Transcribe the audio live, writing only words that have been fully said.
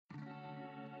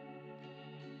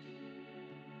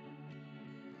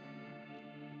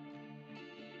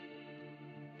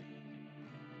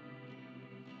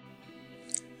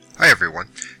everyone.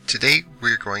 Today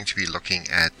we're going to be looking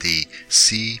at the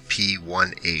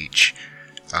CP1H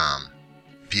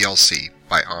PLC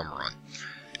by Omron.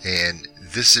 And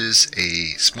this is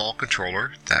a small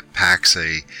controller that packs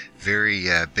a very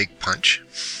big punch,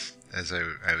 as I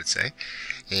would say.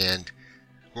 And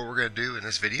what we're going to do in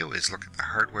this video is look at the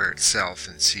hardware itself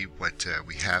and see what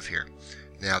we have here.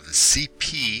 Now the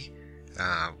CP1H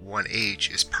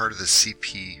is part of the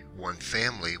CP1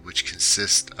 family, which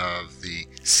consists of the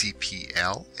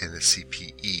CP1L and the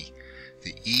CP1E.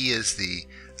 The E is the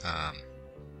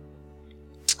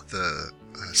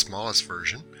smallest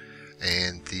version,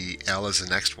 and the L is the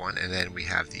next one, and then we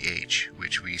have the H,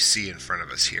 which we see in front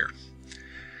of us here.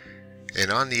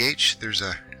 And on the H,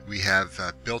 we have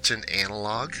built-in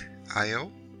analog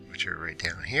I/O, which are right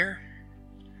down here.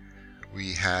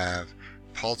 We have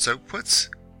pulse outputs,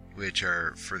 which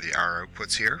are for the R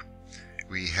outputs here.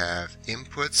 We have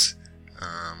inputs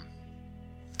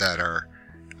that are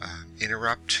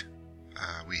interrupt.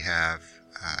 We have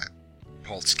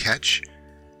pulse catch,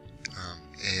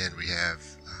 and we have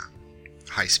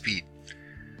high speed.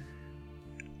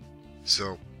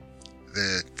 So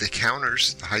the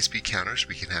counters, the high-speed counters,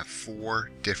 we can have 4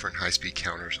 different high-speed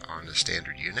counters on the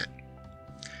standard unit,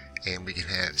 and we can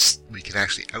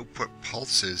actually output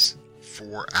pulses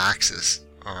 4 axis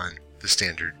on the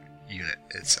standard unit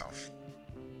itself.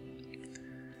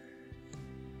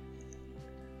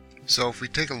 So if we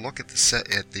take a look at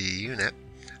the unit,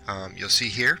 you'll see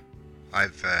here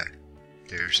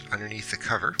there's underneath the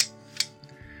cover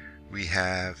we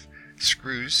have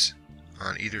screws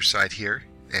on either side here,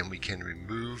 and we can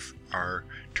remove our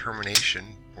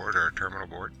termination board or our terminal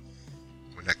board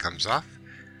when that comes off.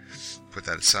 Put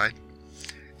that aside,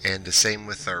 and the same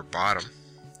with our bottom.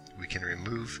 We can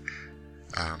remove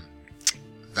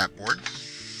that board,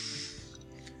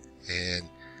 and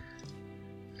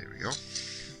there we go.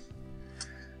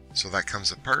 So that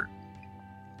comes apart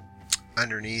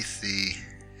underneath the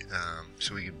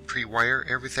so we can pre-wire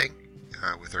everything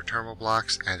with our terminal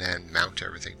blocks and then mount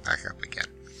everything back up again.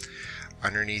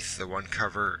 Underneath the one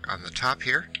cover on the top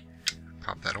here,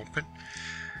 pop that open,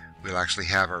 we'll actually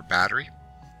have our battery.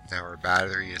 Now our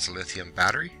battery is a lithium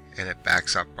battery, and it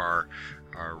backs up our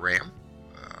RAM,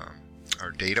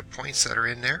 our data points that are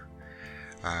in there.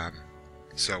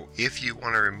 So if you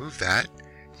want to remove that,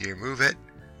 you remove it,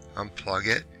 unplug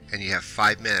it, and you have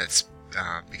 5 minutes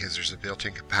because there's a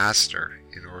built-in capacitor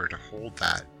in order to hold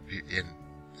that in,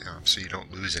 so you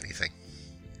don't lose anything.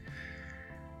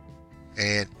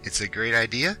 And it's a great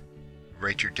idea.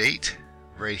 Write your date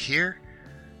right here.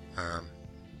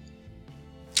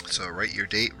 So write your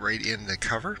date right in the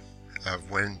cover of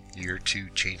when you're to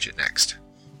change it next.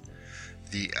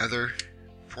 The other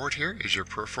port here is your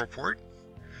peripheral port.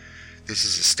 This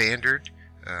is a standard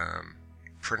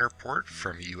printer port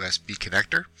from a USB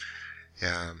connector.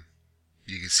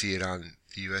 You can see it on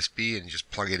the USB and just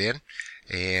plug it in,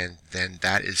 and then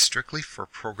that is strictly for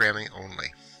programming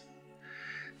only.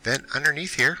 Then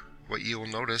underneath here, what you will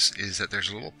notice is that there's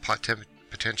a little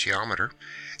potentiometer.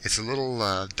 It's a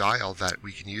little dial that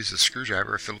we can use a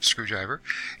screwdriver, a Phillips screwdriver,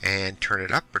 and turn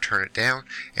it up or turn it down,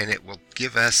 and it will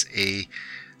give us a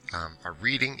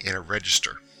reading in a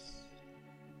register.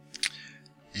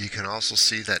 You can also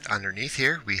see that underneath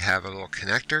here we have a little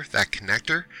connector. That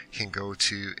connector can go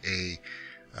to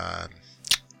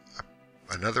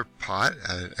another pot,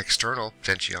 an external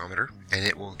potentiometer, and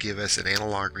it will give us an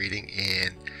analog reading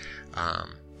in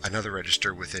another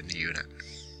register within the unit.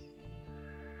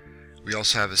 We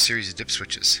also have a series of dip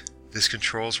switches. This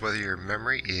controls whether your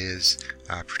memory is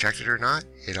protected or not.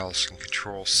 It also can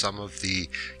control some of the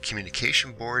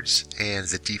communication boards and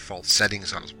the default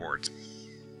settings on those boards.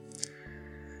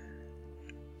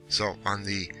 So on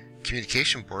the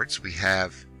communication boards, we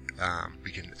have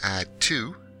we can add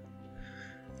 2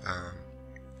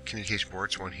 communication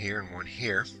boards, one here and one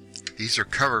here. These are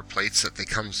cover plates that they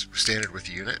come standard with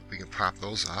the unit. We can pop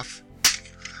those off.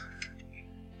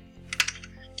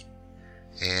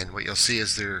 And what you'll see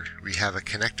is we have a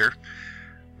connector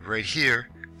right here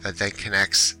that then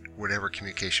connects whatever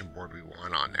communication board we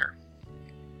want on there.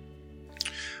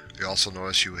 You also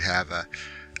notice you have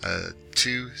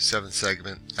 2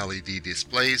 7-segment LED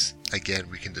displays. Again,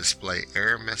 we can display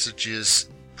error messages,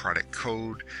 product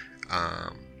code,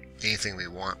 anything we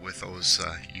want with those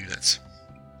units.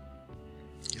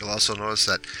 You'll also notice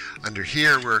that under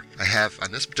here where I have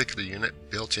on this particular unit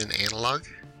built-in analog,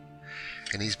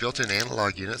 and these built-in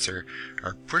analog units are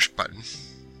push button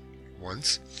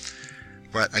ones,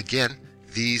 but again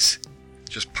these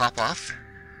just pop off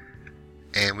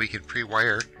and we can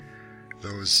pre-wire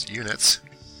those units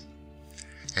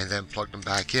and then plug them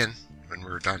back in when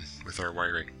we're done with our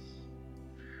wiring.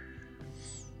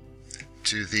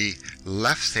 To the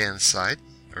left hand side,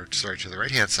 or sorry, to the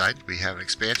right hand side, we have an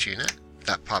expansion unit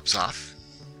that pops off,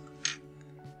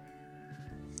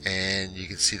 and you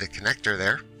can see the connector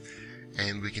there,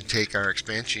 and we can take our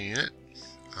expansion unit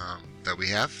that we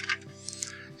have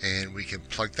and we can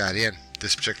plug that in.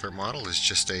 This particular model is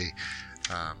just a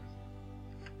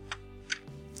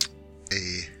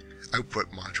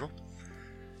output module.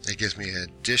 It gives me an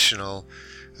additional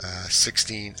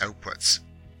 16 outputs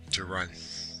to run.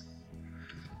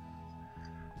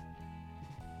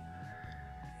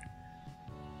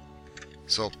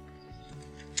 So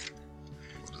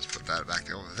we'll just put that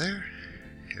back over there.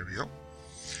 Here we go.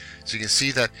 So you can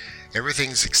see that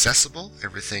everything's accessible,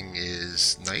 everything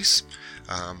is nice.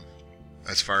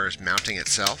 As far as mounting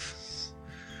itself,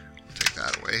 we'll take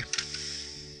that away.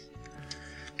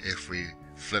 If we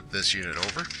flip this unit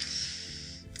over,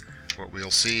 what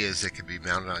we'll see is it can be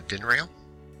mounted on a DIN rail,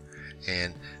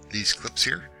 and these clips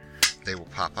here, they will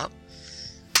pop up,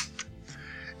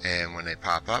 and when they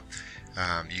pop up,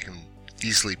 you can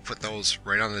easily put those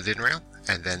right on the DIN rail,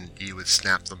 and then you would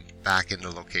snap them back into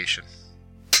location.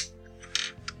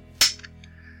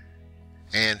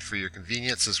 And for your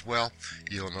convenience as well,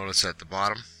 you'll notice at the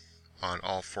bottom on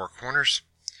all four corners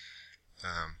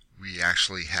we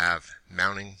actually have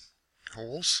mounting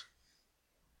holes,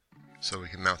 so we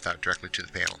can mount that directly to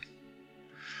the panel.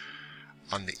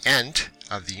 On the end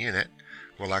of the unit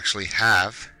we'll actually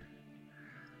have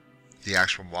the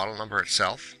actual model number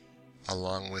itself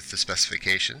along with the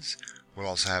specifications. We'll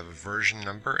also have a version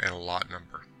number and a lot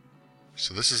number.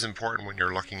 So this is important when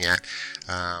you're looking at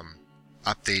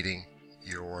updating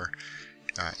your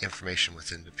information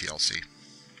within the PLC.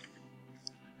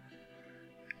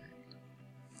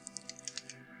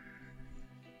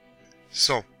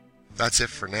 So that's it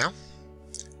for now,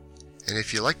 and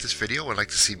if you like this video and would like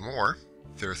to see more,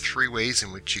 there are 3 ways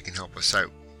in which you can help us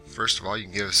out. First of all, you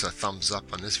can give us a thumbs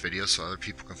up on this video so other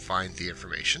people can find the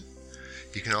information.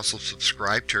 You can also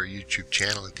subscribe to our YouTube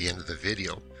channel at the end of the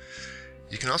video.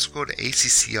 You can also go to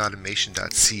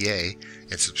accautomation.ca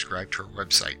and subscribe to our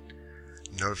website.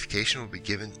 Notification will be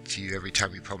given to you every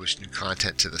time we publish new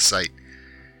content to the site.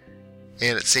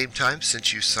 And at the same time,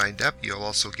 since you signed up, you'll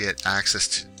also get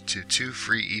access to 2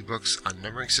 free ebooks on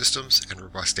numbering systems and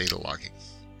robust data logging.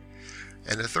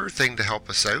 And the third thing to help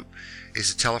us out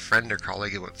is to tell a friend or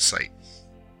colleague about the site.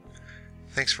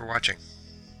 Thanks for watching.